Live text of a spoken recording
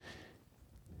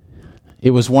It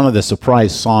was one of the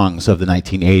surprise songs of the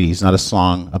 1980s, not a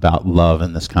song about love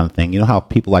and this kind of thing. You know how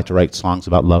people like to write songs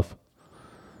about love?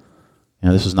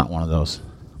 This is not one of those.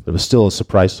 But it was still a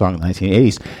surprise song in the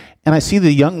 1980s. And I see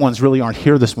the young ones really aren't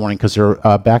here this morning because they're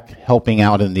back helping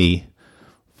out in the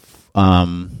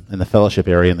fellowship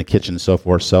area, in the kitchen and so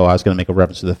forth. So I was going to make a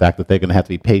reference to the fact that they're going to have to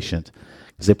be patient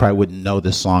because they probably wouldn't know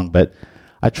this song. But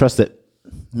I trust that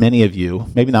many of you,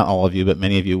 maybe not all of you, but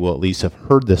many of you will at least have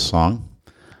heard this song.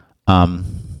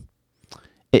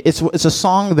 It's a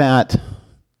song that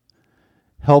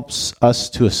helps us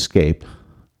to escape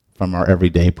from our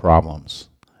everyday problems.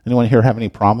 Anyone here have any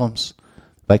problems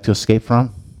like to escape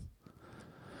from?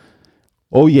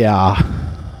 Oh yeah,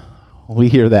 we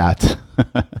hear that.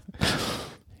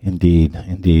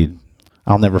 Indeed.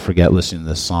 I'll never forget listening to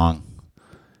this song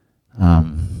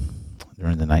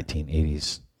during the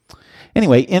 1980s.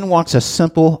 Anyway, in walks a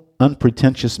simple,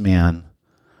 unpretentious man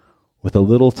with a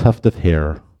little tuft of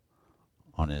hair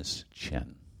on his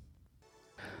chin.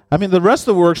 The rest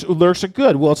of the lyrics are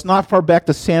good. Well, it's not far back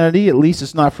to sanity, at least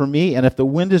it's not for me, and if the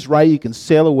wind is right, you can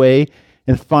sail away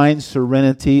and find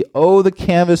serenity. Oh, the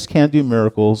canvas can do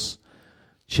miracles.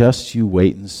 Just you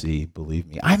wait and see, believe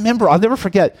me. I'll never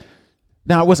forget,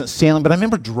 now I wasn't sailing, but I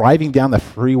remember driving down the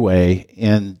freeway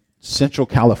in Central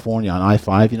California on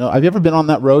I-5. Have you ever been on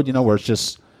that road, where it's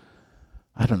just,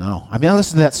 I don't know. I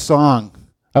listened to that song.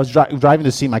 I was driving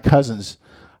to see my cousins.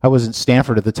 I was in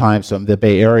Stanford at the time, so I'm in the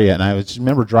Bay Area, and I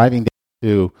remember driving down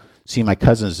to see my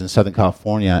cousins in Southern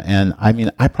California, and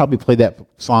I probably played that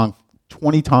song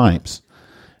 20 times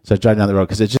as I drive down the road,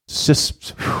 because it's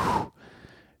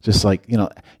just like,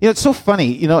 it's so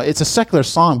funny, it's a secular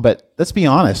song, but let's be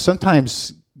honest,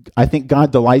 sometimes I think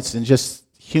God delights in just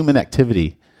human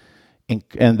activity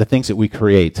and the things that we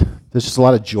create. There's just a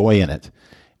lot of joy in it.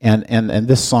 And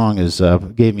this song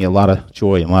gave me a lot of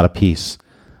joy and a lot of peace.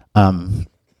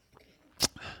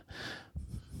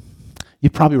 You're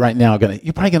probably right now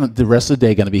the rest of the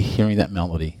day going to be hearing that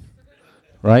melody,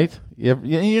 right?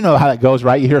 You know how that goes,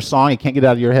 right? You hear a song, you can't get it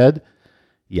out of your head.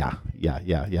 Yeah.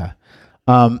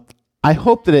 I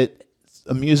hope that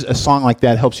a song like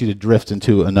that helps you to drift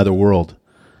into another world.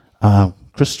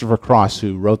 Christopher Cross,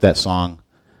 who wrote that song,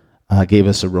 gave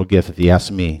us a real gift, if you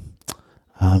ask me.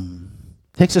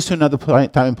 Takes us to another time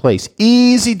and place.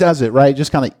 Easy does it, right?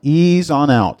 Just kind of ease on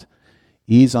out.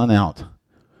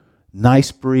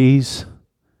 Nice breeze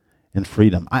and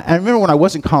freedom. I remember when I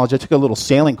was in college, I took a little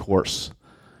sailing course.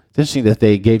 It's interesting that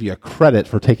they gave you a credit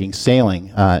for taking sailing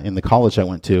in the college I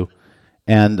went to,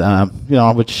 and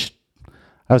which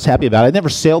I was happy about. I'd never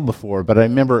sailed before, but I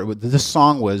remember this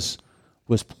song was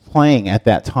playing at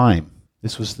that time.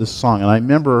 This was this song, and I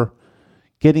remember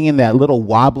getting in that little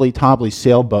wobbly-tobbly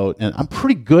sailboat, and I'm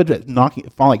pretty good at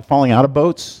falling out of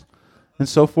boats and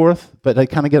so forth, but I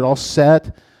kind of get it all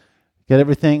set, get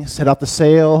everything, set out the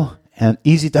sail, and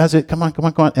easy does it. Come on,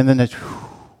 and then it's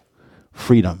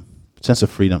freedom, sense of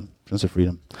freedom.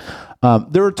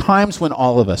 There are times when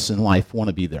all of us in life want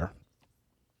to be there,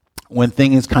 when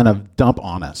things kind of dump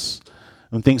on us,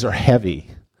 when things are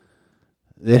heavy.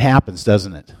 It happens,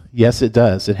 doesn't it? Yes, it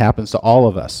does. It happens to all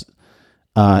of us.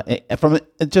 From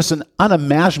just an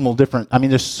unimaginable different,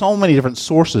 there's so many different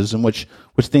sources in which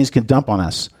things can dump on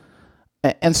us.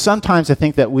 And sometimes I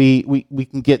think that we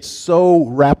can get so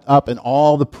wrapped up in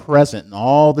all the present and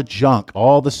all the junk,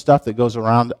 all the stuff that goes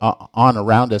around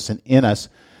us and in us,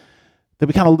 that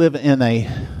we kind of live in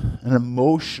an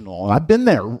emotional, and I've been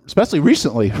there, especially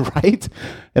recently, right?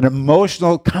 An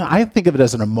emotional, I think of it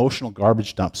as an emotional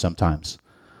garbage dump sometimes.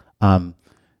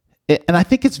 And I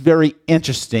think it's very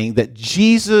interesting that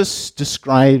Jesus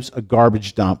describes a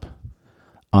garbage dump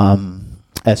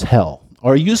as hell,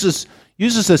 or uses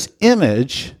this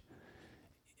image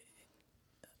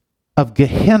of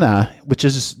Gehenna, which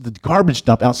is the garbage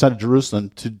dump outside of Jerusalem,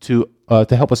 to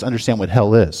help us understand what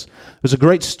hell is. There's a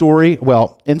great story.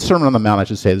 Well, in Sermon on the Mount, I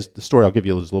should say. The story I'll give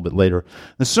you is a little bit later.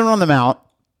 In the Sermon on the Mount,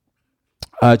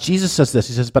 Jesus says this.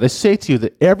 He says, "But I say to you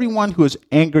that everyone who is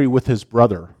angry with his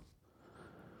brother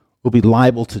will be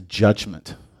liable to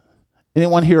judgment."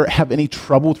 Anyone here have any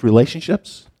trouble with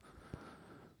relationships?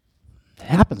 It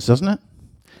happens, doesn't it?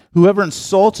 Whoever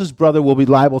insults his brother will be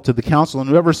liable to the council, and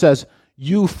whoever says,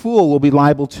 "You fool," will be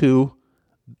liable to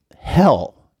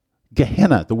hell.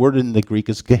 Gehenna. The word in the Greek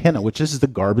is Gehenna, which is the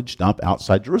garbage dump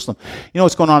outside Jerusalem. You know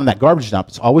what's going on in that garbage dump?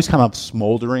 It's always kind of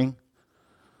smoldering.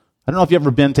 I don't know if you've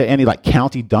ever been to any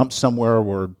county dump somewhere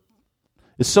where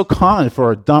it's so common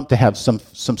for a dump to have some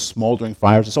smoldering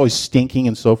fires. It's always stinking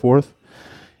and so forth.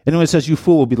 And when it says, "You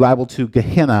fool," will be liable to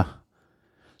Gehenna.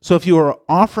 So if you are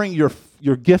offering your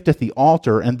your gift at the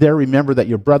altar and there remember that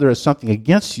your brother has something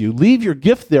against you, leave your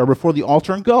gift there before the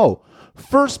altar and go.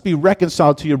 First be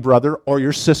reconciled to your brother or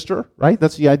your sister, right?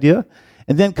 That's the idea.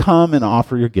 And then come and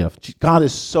offer your gift. God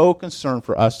is so concerned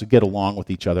for us to get along with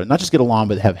each other. Not just get along,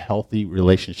 but have healthy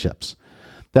relationships.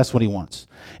 That's what he wants.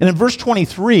 And in verse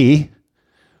 23,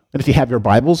 and if you have your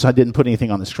Bibles, I didn't put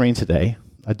anything on the screen today.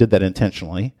 I did that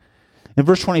intentionally. In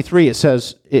verse 23, it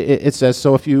says,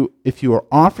 so if you are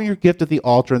offering your gift at the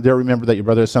altar and there remember that your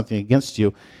brother has something against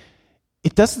you,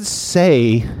 it doesn't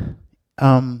say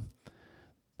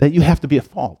that you have to be at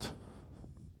fault.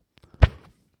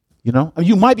 You know, I mean,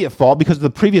 you might be at fault because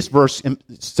the previous verse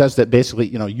says that basically,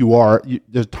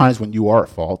 there's times when you are at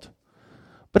fault.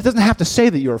 But it doesn't have to say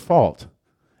that you're at fault.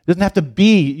 It doesn't have to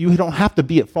be, you don't have to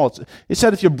be at fault. It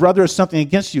said if your brother has something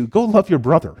against you, go love your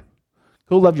brother.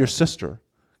 Go love your sister.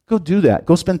 Go do that.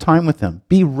 Go spend time with him.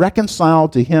 Be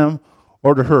reconciled to him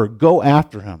or to her. Go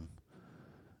after him.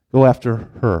 Go after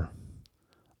her.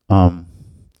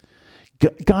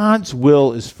 God's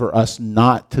will is for us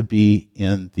not to be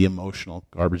in the emotional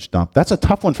garbage dump. That's a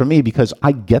tough one for me because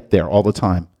I get there all the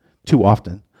time, too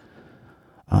often.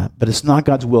 But it's not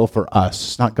God's will for us.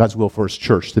 It's not God's will for his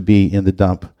church to be in the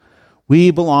dump. We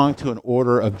belong to an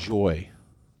order of joy.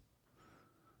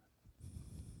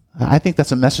 I think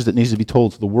that's a message that needs to be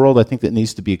told to the world. I think that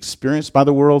needs to be experienced by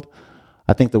the world.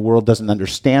 I think the world doesn't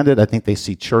understand it. I think they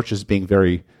see church as being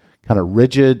very kind of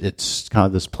rigid. It's kind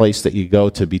of this place that you go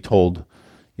to be told,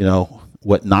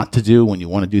 what not to do when you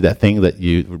want to do that thing that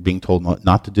you were being told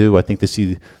not to do. I think they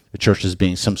see the church as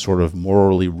being some sort of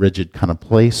morally rigid kind of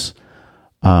place.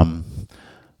 But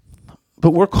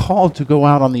we're called to go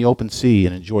out on the open sea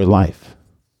and enjoy life.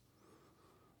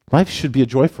 Life should be a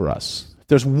joy for us. If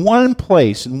there's one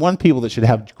place and one people that should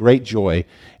have great joy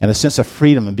and a sense of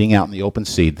freedom in being out in the open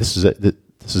sea, this is it.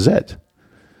 This is it.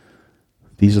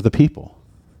 These are the people.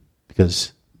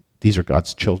 Because these are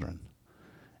God's children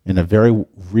in a very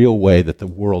real way that the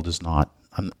world is not.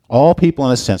 All people,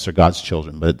 in a sense, are God's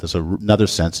children, but there's another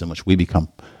sense in which we become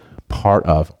part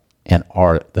of and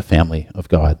are the family of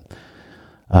God.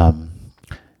 And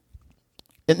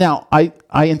now, I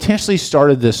intentionally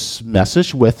started this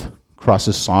message with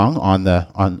Cross's song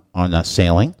on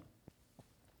sailing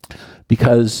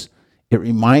because it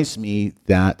reminds me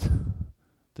that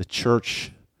the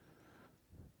church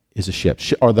is a ship.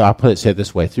 Or I'll say it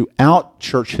this way. Throughout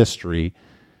church history,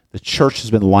 the church has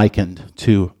been likened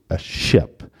to a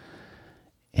ship.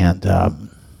 And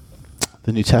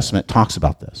the New Testament talks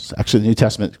about this. Actually, the New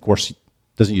Testament, of course,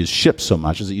 doesn't use ships so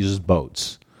much as it uses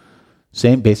boats.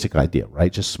 Same basic idea,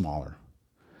 right? Just smaller.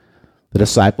 The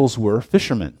disciples were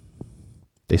fishermen.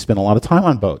 They spent a lot of time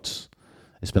on boats.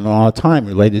 They spent a lot of time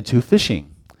related to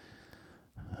fishing.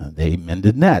 They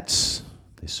mended nets.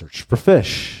 They searched for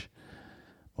fish.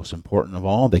 Most important of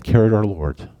all, they carried our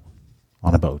Lord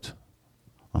on a boat,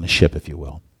 on a ship, if you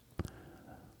will.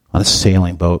 On a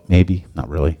sailing boat, maybe, not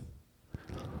really.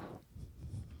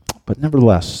 But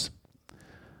nevertheless,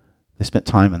 they spent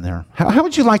time in there. How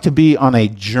would you like to be on a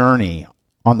journey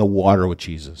on the water with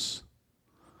Jesus?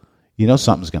 You know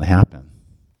something's going to happen,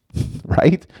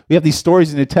 right? We have these stories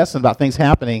in the New Testament about things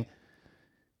happening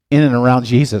in and around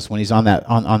Jesus when he's on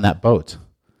that boat.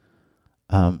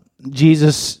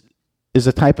 Jesus is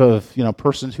a type of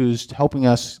person who's helping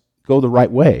us go the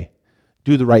right way,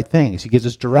 do the right things. He gives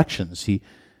us directions. He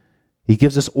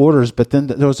gives us orders. But then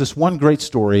there was this one great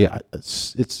story.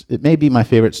 It may be my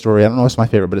favorite story. I don't know if it's my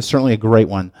favorite, but it's certainly a great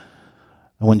one.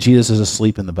 When Jesus is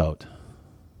asleep in the boat.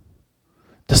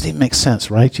 Doesn't even make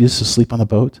sense, right? Jesus is asleep on the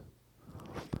boat,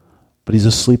 but he's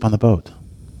asleep on the boat.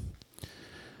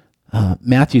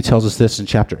 Matthew tells us this in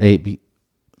chapter 8.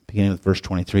 Beginning with verse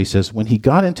 23, says, when he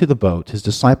got into the boat, his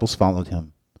disciples followed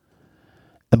him.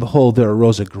 And behold, there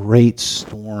arose a great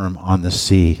storm on the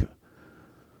sea.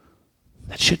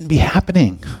 That shouldn't be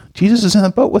happening. Jesus is in the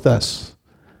boat with us.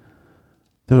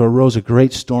 There arose a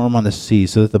great storm on the sea,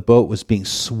 so that the boat was being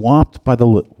swamped by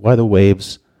the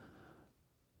waves.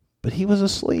 But he was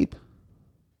asleep.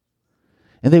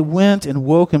 And they went and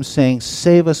woke him, saying,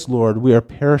 save us, Lord, we are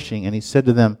perishing. And he said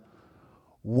to them,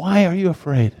 why are you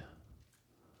afraid?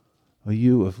 O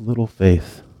you of little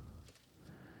faith.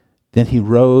 Then he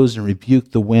rose and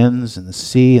rebuked the winds and the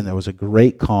sea, and there was a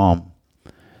great calm.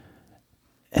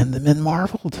 And the men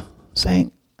marveled,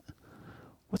 saying,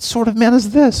 what sort of man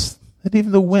is this, that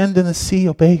even the wind and the sea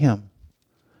obey him?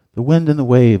 The wind and the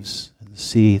waves and the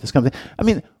sea, this kind of thing. I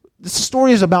mean, this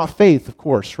story is about faith, of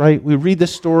course, right? We read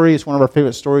this story. It's one of our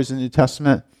favorite stories in the New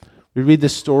Testament. We read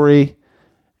this story,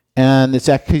 and it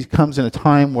actually comes in a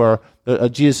time where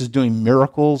Jesus is doing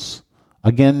miracles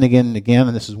again and again and again,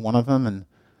 and this is one of them. And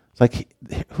It's like,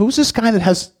 who's this guy that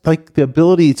has like the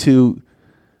ability to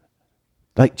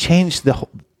like change the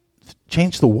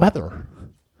weather?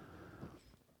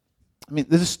 I mean,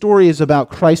 this story is about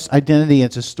Christ's identity.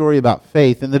 It's a story about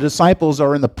faith. And the disciples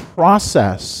are in the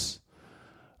process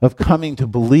of coming to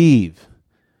believe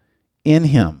in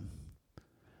him.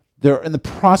 They're in the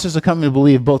process of coming to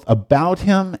believe both about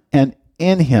him and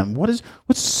in him. What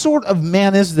sort of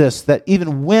man is this that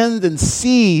even wind and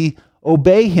sea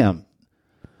obey him?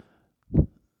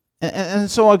 And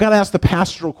so I've got to ask the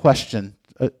pastoral question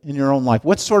in your own life.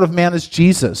 What sort of man is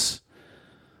Jesus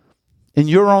in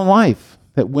your own life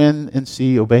that wind and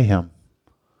sea obey him?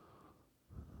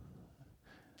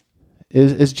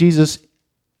 Is Jesus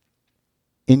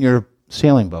in your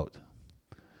sailing boat?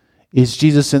 Is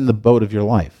Jesus in the boat of your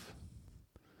life?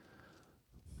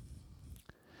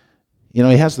 You know,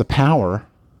 he has the power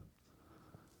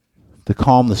to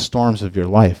calm the storms of your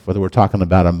life, whether we're talking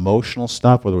about emotional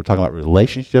stuff, whether we're talking about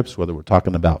relationships, whether we're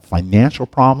talking about financial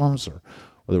problems, or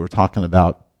whether we're talking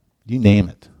about, you name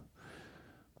it.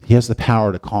 He has the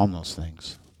power to calm those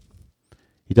things.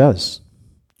 He does.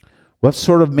 What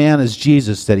sort of man is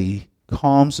Jesus that he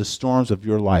calms the storms of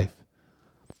your life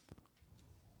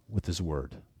with his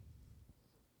word?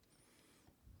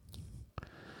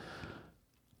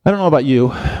 I don't know about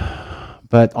you,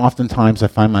 but oftentimes I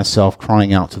find myself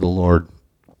crying out to the Lord,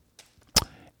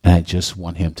 and I just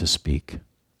want him to speak.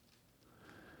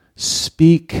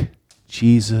 Speak,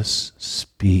 Jesus,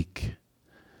 speak.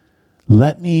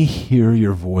 Let me hear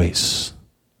your voice,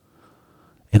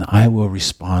 and I will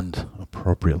respond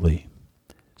appropriately.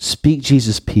 Speak,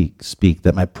 Jesus, speak,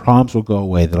 that my problems will go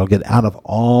away, that I'll get out of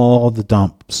all the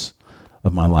dumps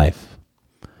of my life.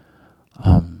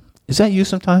 Is that you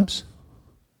sometimes?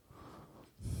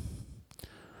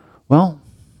 Well,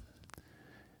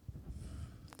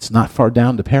 it's not far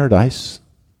down to paradise.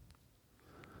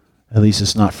 At least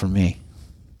it's not for me.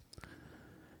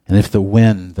 And if the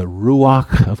wind, the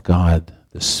Ruach of God,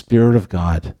 the Spirit of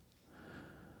God,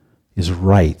 is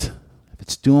right, if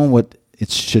it's doing what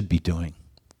it should be doing,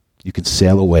 you can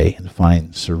sail away and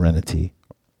find serenity.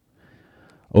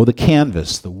 Oh, the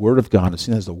canvas, the Word of God, as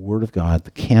seen as the Word of God,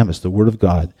 the canvas, the Word of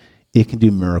God, it can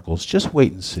do miracles. Just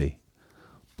wait and see.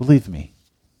 Believe me.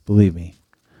 Believe me.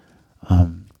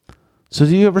 So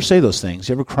do you ever say those things?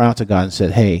 You ever cry out to God and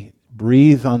said, hey,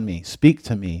 breathe on me, speak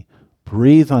to me,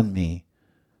 breathe on me,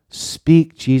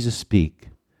 speak, Jesus, speak.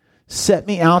 Set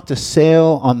me out to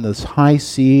sail on those high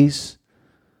seas.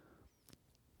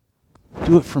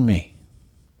 Do it for me.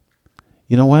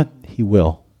 You know what? He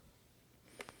will.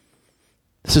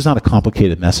 This is not a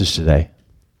complicated message today.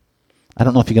 I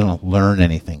don't know if you're going to learn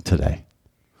anything today,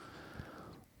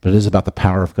 but it is about the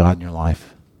power of God in your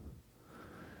life.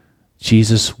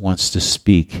 Jesus wants to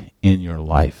speak in your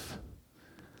life.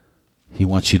 He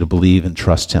wants you to believe and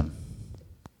trust him.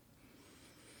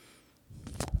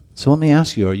 So let me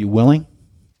ask you, are you willing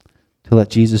to let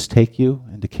Jesus take you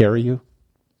and to carry you?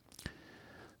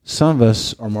 Some of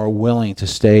us are more willing to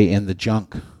stay in the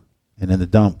junk and in the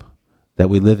dump that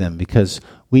we live in because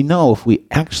we know if we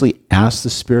actually ask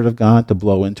the Spirit of God to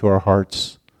blow into our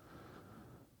hearts,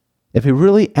 if we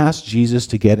really ask Jesus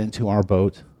to get into our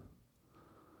boat,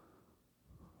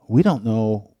 we don't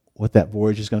know what that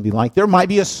voyage is going to be like. There might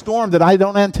be a storm that I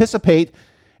don't anticipate,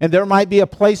 and there might be a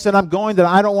place that I'm going that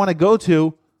I don't want to go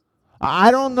to.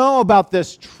 I don't know about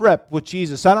this trip with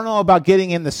Jesus. I don't know about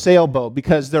getting in the sailboat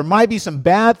because there might be some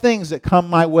bad things that come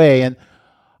my way, and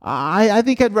I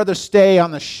think I'd rather stay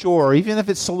on the shore, even if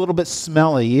it's a little bit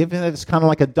smelly, even if it's kind of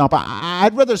like a dump.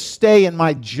 I'd rather stay in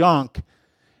my junk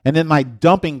and in my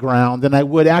dumping ground than I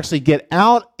would actually get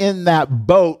out in that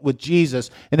boat with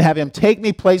Jesus and have him take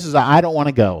me places I don't want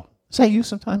to go. Is that you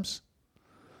sometimes?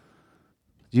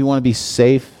 Do you want to be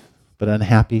safe but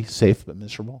unhappy, safe but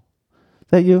miserable? Is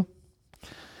that you?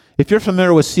 If you're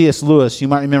familiar with C.S. Lewis, you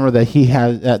might remember that he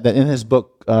had that in his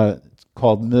book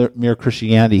called Mere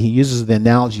Christianity, he uses the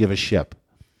analogy of a ship.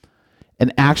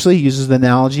 And actually he uses the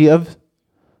analogy of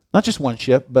not just one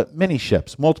ship, but many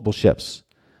ships, multiple ships.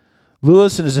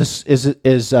 Lewis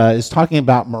is talking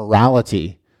about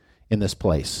morality in this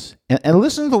place. And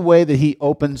listen to the way that he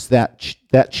opens that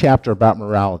chapter about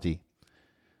morality.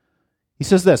 He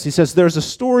says this. He says, there's a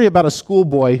story about a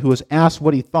schoolboy who was asked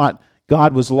what he thought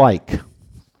God was like.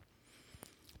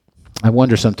 I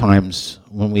wonder sometimes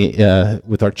when we,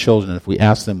 with our children, if we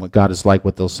ask them what God is like,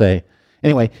 what they'll say.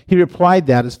 Anyway, he replied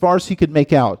that as far as he could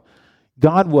make out,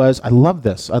 God was, I love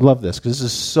this, because this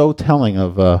is so telling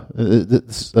of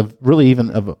really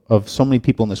even of so many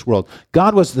people in this world.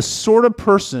 God was the sort of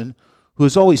person who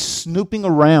is always snooping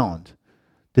around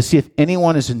to see if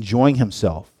anyone is enjoying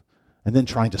himself and then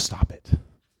trying to stop it.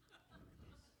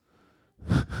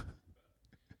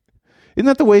 Isn't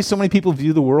that the way so many people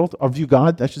view the world, or view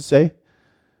God, I should say?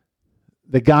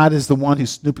 That God is the one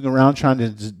who's snooping around trying to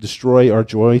destroy our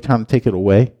joy, trying to take it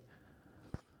away.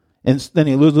 And then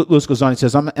Lewis goes on, he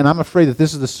says, I'm afraid that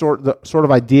this is the sort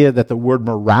of idea that the word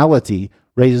morality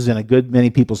raises in a good many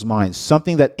people's minds,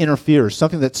 something that interferes,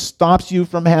 something that stops you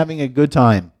from having a good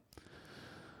time.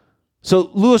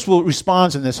 So Lewis will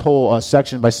respond in this whole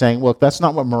section by saying, look, that's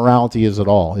not what morality is at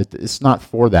all. It's not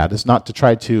for that. It's not to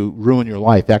try to ruin your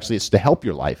life. Actually, it's to help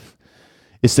your life.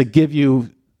 It's to give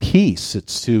you peace.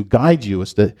 It's to guide you.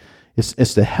 It's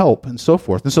to help and so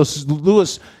forth. And so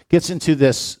Lewis gets into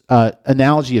this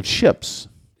analogy of ships.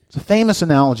 It's a famous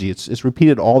analogy. It's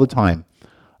repeated all the time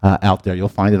out there. You'll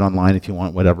find it online if you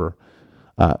want, whatever.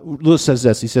 Lewis says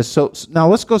this. He says, so now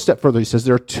let's go a step further. He says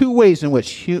there are two ways in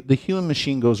which the human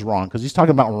machine goes wrong, because he's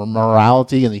talking about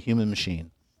morality and the human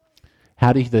machine.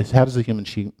 How does the human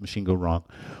machine go wrong?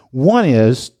 One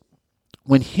is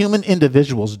when human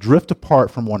individuals drift apart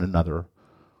from one another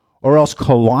or else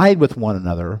collide with one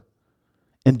another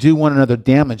and do one another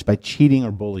damage by cheating or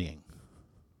bullying.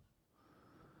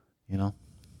 You know?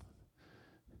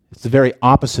 It's the very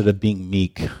opposite of being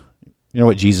meek. You know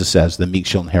what Jesus says, the meek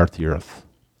shall inherit the earth.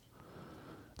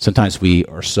 Sometimes we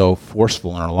are so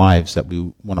forceful in our lives that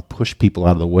we want to push people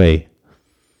out of the way.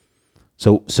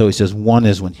 So he says one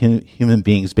is when human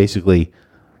beings basically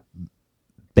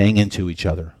bang into each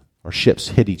other or ships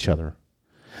hit each other.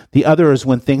 The other is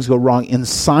when things go wrong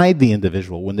inside the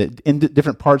individual, when in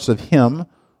different parts of him,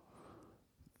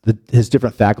 his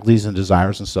different faculties and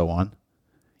desires and so on,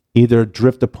 either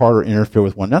drift apart or interfere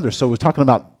with one another. So we're talking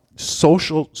about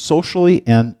socially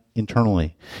and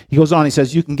internally. He goes on, he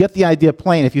says, you can get the idea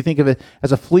plain if you think of it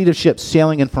as a fleet of ships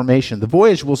sailing in formation. The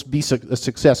voyage will be a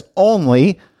success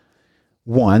only,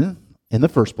 one, in the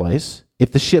first place,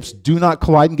 if the ships do not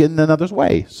collide and get in another's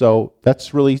way. So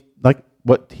that's really like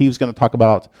what he was going to talk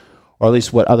about, or at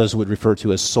least what others would refer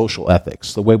to as social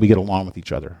ethics, the way we get along with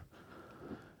each other.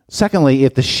 Secondly,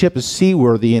 if the ship is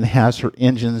seaworthy and has her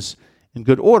engines in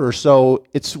good order. So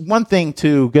it's one thing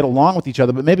to get along with each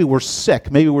other, but maybe we're sick,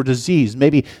 maybe we're diseased,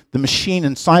 maybe the machine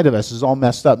inside of us is all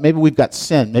messed up, maybe we've got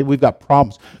sin, maybe we've got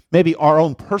problems, maybe our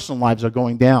own personal lives are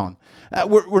going down.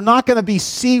 We're not going to be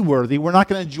seaworthy, we're not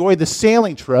going to enjoy the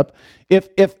sailing trip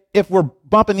if we're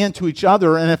bumping into each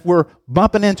other and if we're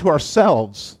bumping into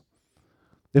ourselves.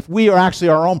 If we are actually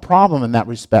our own problem in that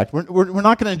respect, we're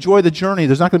not going to enjoy the journey.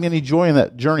 There's not going to be any joy in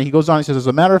that journey. He goes on, he says, as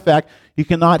a matter of fact, you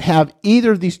cannot have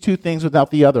either of these two things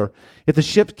without the other. If the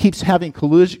ship keeps having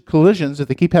collisions,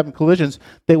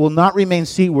 they will not remain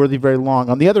seaworthy very long.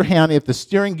 On the other hand, if the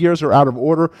steering gears are out of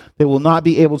order, they will not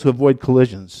be able to avoid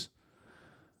collisions.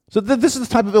 So this is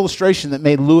the type of illustration that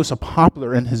made Lewis a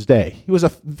popular in his day. He was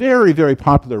a very, very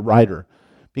popular writer,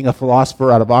 being a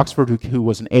philosopher out of Oxford who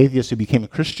was an atheist who became a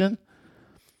Christian,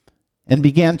 and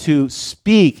began to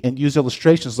speak and use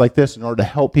illustrations like this in order to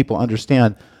help people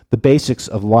understand the basics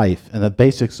of life and the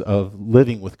basics of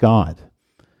living with God.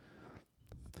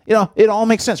 You know, it all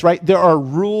makes sense, right? There are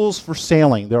rules for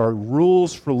sailing. There are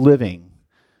rules for living.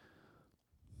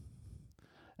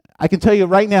 I can tell you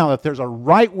right now that there's a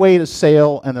right way to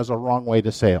sail and there's a wrong way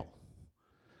to sail.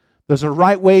 There's a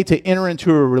right way to enter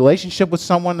into a relationship with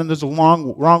someone, and there's a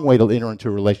wrong way to enter into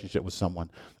a relationship with someone.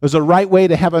 There's a right way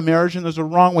to have a marriage, and there's a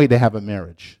wrong way to have a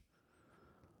marriage.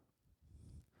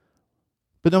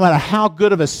 But no matter how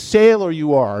good of a sailor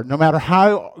you are, no matter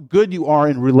how good you are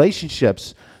in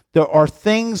relationships, there are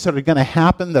things that are going to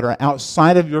happen that are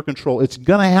outside of your control. It's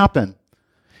going to happen.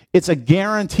 It's a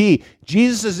guarantee.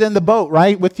 Jesus is in the boat,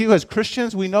 right? With you as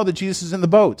Christians, we know that Jesus is in the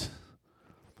boat.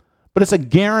 But it's a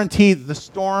guarantee that the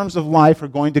storms of life are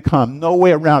going to come. No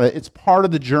way around it. It's part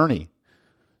of the journey.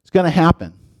 It's going to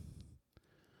happen.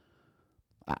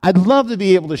 I'd love to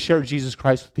be able to share Jesus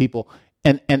Christ with people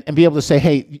and be able to say,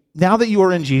 hey, now that you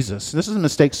are in Jesus, and this is a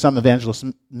mistake some evangelists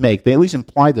make. They at least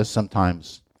imply this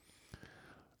sometimes.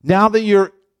 Now that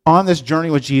you're on this journey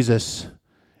with Jesus,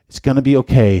 it's going to be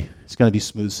okay. It's going to be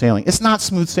smooth sailing. It's not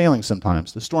smooth sailing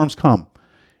sometimes. The storms come.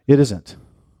 It isn't.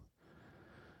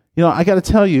 You know, I got to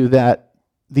tell you that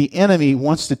the enemy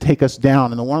wants to take us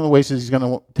down, and one of the ways that he's going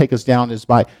to take us down is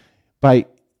by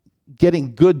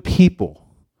getting good people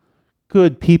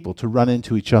to run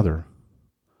into each other.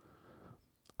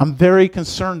 I'm very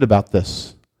concerned about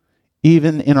this,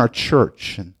 even in our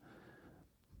church, and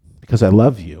because I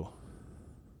love you,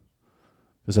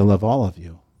 because I love all of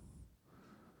you.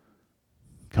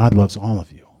 God loves all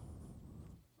of you.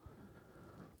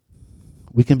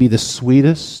 We can be the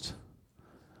sweetest,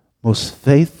 most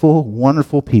faithful,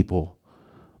 wonderful people,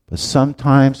 but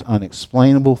sometimes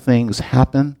unexplainable things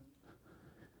happen,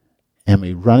 and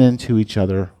we run into each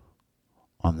other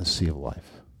on the sea of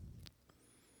life.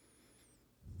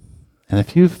 And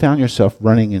if you've found yourself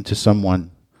running into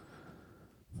someone,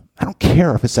 I don't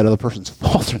care if it's that other person's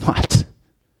fault or not. It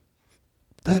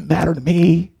doesn't matter to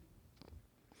me.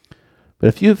 But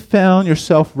if you've found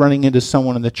yourself running into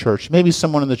someone in the church, maybe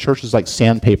someone in the church is like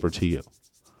sandpaper to you.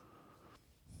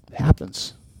 It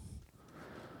happens.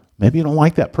 Maybe you don't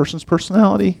like that person's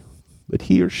personality, but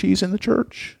he or she's in the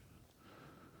church.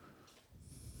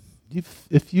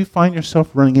 If you find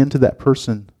yourself running into that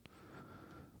person,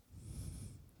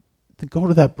 then go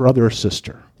to that brother or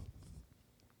sister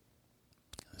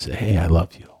and say, hey, I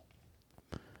love you.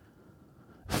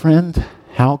 Friend,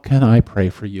 how can I pray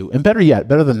for you? And better yet,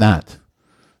 better than that,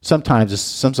 sometimes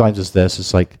it's this.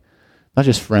 It's like, not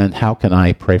just friend, how can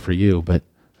I pray for you? But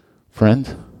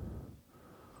friend,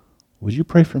 would you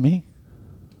pray for me?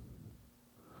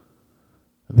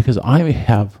 Because I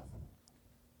have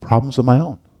problems of my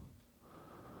own.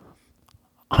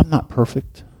 I'm not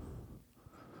perfect.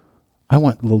 I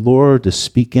want the Lord to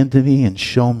speak into me and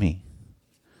show me.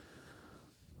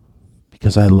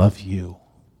 Because I love you.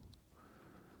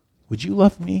 Would you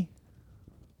love me?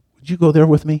 Would you go there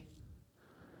with me?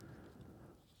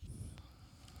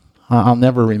 I'll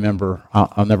never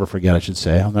forget, I should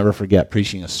say. I'll never forget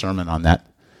preaching a sermon on that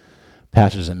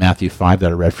passage in Matthew 5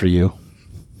 that I read for you.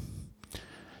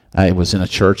 I was in a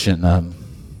church in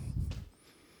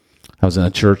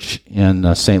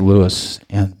St. Louis,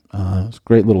 and it was a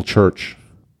great little church.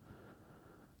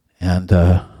 And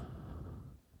the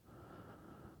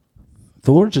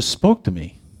Lord just spoke to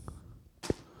me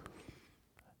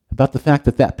about the fact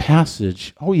that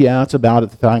passage, oh yeah, it's about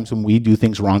at the times when we do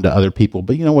things wrong to other people,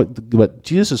 but you know what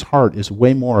Jesus' heart is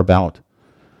way more about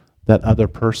that other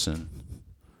person.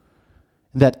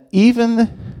 That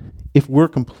even if we're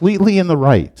completely in the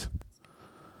right,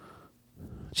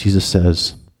 Jesus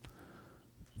says,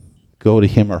 go to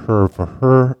him or her, for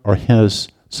her or his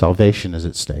salvation is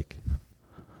at stake.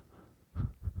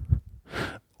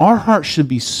 Our heart should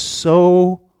be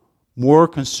so more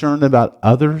concerned about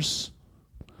others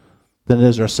than it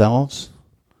is ourselves,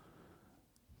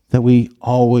 that we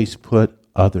always put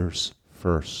others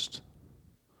first.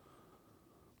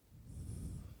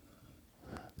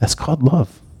 That's called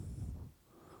love.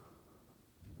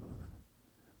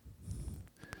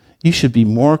 You should be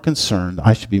more concerned,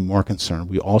 I should be more concerned,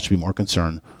 we all should be more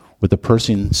concerned with the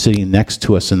person sitting next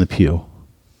to us in the pew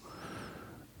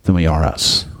than we are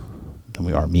us, than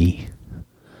we are me.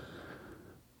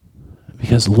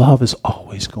 Because love is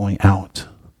always going out.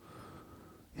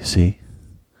 You see?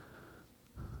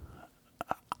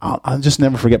 I'll just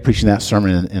never forget preaching that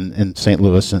sermon in St.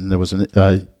 Louis, and there was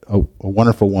a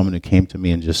wonderful woman who came to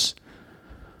me and it's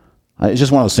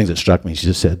just one of those things that struck me. She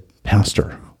just said,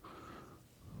 Pastor,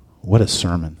 what a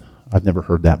sermon. I've never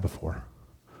heard that before.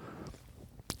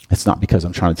 It's not because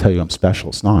I'm trying to tell you I'm special.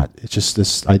 It's not. It's just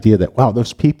this idea that, wow,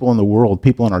 those people in the world,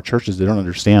 people in our churches, they don't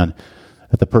understand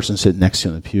that the person sitting next to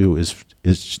you in the pew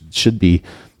should be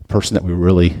the person that we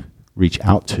really reach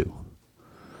out to.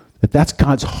 That's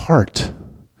God's heart,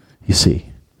 you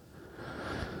see.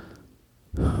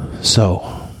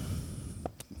 So,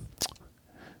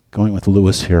 going with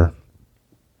Lewis here,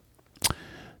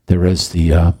 there is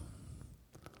the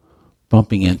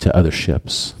bumping into other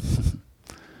ships.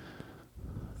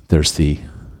 There's the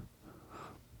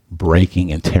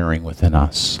breaking and tearing within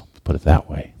us, put it that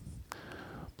way.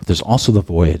 But there's also the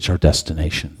voyage, our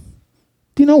destination.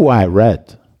 Do you know why I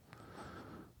read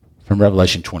from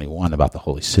Revelation 21 about the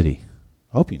holy city?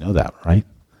 I hope you know that, right?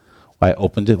 Why I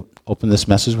opened this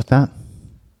message with that?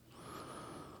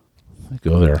 I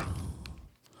go there.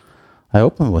 I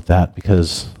open with that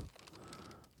because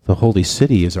the holy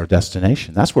city is our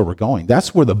destination. That's where we're going.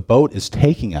 That's where the boat is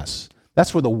taking us.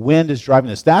 That's where the wind is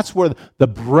driving us. That's where the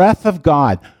breath of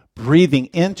God breathing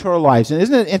into our lives. And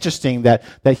isn't it interesting that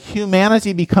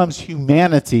humanity becomes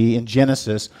humanity in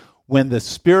Genesis when the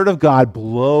Spirit of God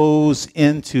blows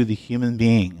into the human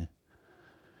being?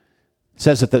 It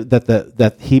says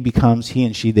that he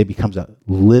and she becomes a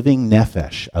living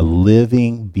nephesh, a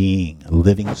living being, a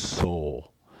living soul.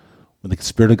 When the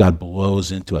Spirit of God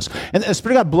blows into us. And the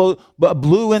Spirit of God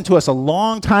blew into us a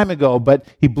long time ago, but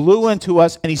he blew into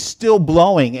us and he's still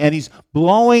blowing. And he's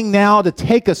blowing now to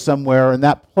take us somewhere, and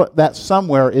that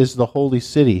somewhere is the holy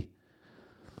city.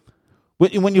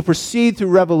 When you proceed through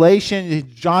Revelation,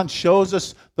 John shows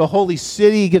us the holy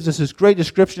city. He gives us this great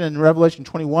description in Revelation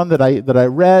 21 that I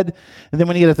read. And then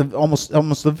when you get at almost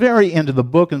the very end of the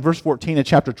book, in verse 14 of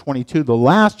chapter 22, the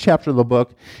last chapter of the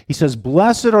book, he says,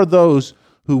 "Blessed are those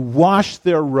who wash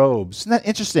their robes." Isn't that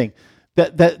interesting?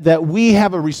 that we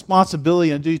have a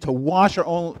responsibility and duty to wash our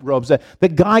own robes,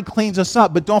 that God cleans us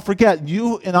up. But don't forget,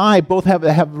 you and I both have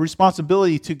a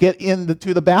responsibility to get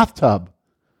into the bathtub,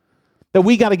 that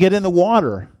we got to get in the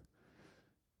water.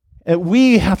 And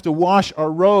we have to wash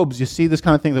our robes. You see this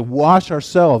kind of thing, that wash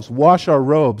ourselves, wash our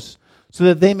robes, so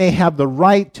that they may have the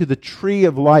right to the tree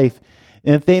of life,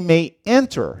 and that they may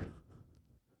enter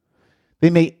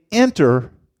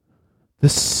the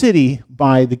city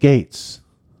by the gates.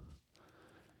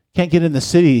 Can't get in the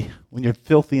city when you're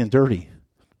filthy and dirty.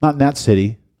 Not in that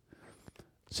city.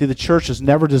 See, the church is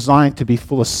never designed to be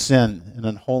full of sin and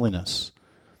unholiness.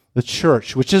 The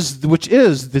church, which is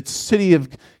the city of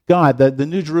God, the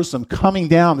New Jerusalem coming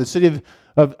down, the city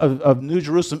of New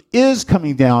Jerusalem is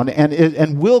coming down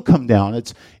and will come down.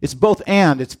 It's both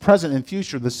and. It's present and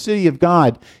future. The city of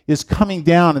God is coming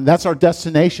down, and that's our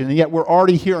destination. And yet we're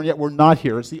already here, and yet we're not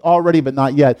here. It's the already but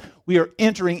not yet. We are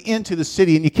entering into the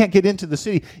city, and you can't get into the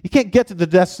city. You can't get to the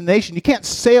destination. You can't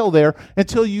sail there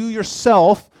until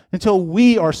until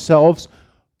we ourselves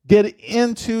get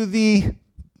into the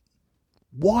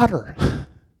water.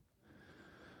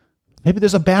 Maybe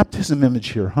there's a baptism image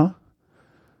here, huh?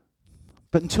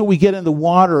 But until we get in the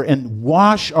water and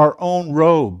wash our own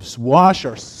robes, wash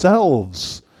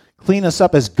ourselves, clean us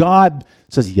up as God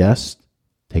says, yes,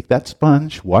 take that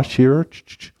sponge, wash here,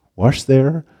 wash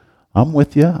there. I'm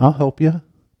with you. I'll help you.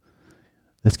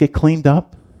 Let's get cleaned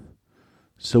up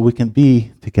so we can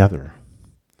be together.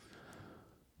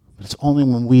 But it's only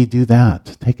when we do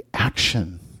that, take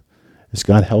action as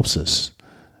God helps us,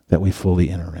 that we fully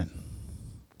enter in.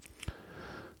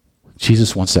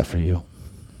 Jesus wants that for you.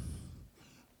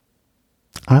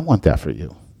 I want that for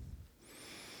you.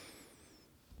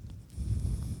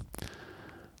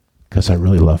 Because I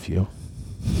really love you.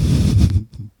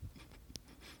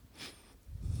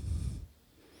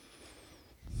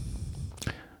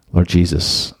 Lord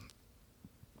Jesus,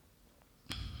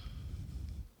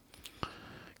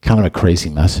 kind of a crazy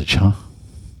message, huh?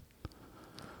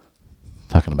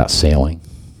 Talking about sailing.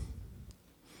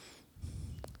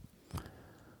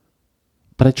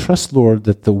 But I trust, Lord,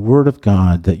 that the Word of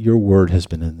God, that your Word has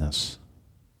been in this.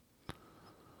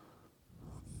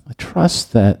 I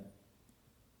trust that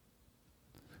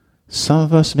some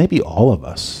of us, maybe all of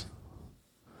us,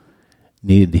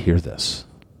 needed to hear this.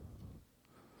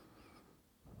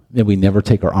 May we never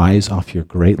take our eyes off your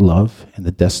great love and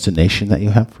the destination that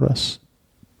you have for us.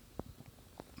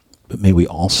 But may we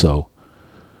also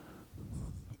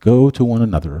go to one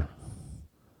another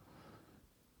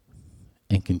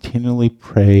and continually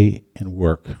pray and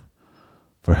work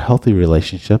for healthy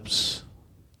relationships.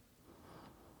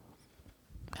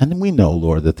 And then we know,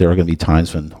 Lord, that there are going to be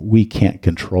times when we can't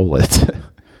control it.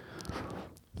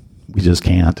 We just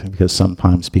can't, because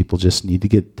sometimes people just need to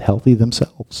get healthy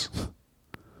themselves.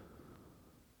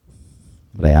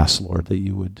 But I ask, Lord, that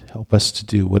you would help us to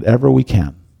do whatever we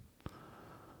can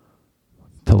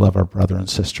to love our brother and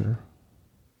sister.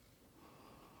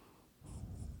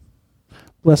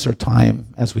 Bless our time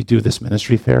as we do this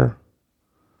ministry fair.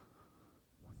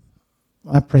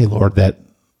 I pray, Lord, that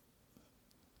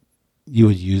you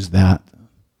would use that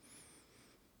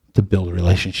to build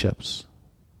relationships.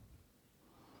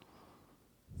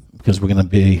 Because we're going to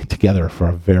be together for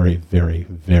a very, very,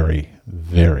 very,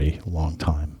 very long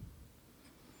time.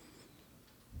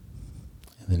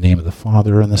 In the name of the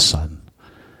Father and the Son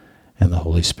and the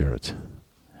Holy Spirit.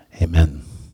 Amen.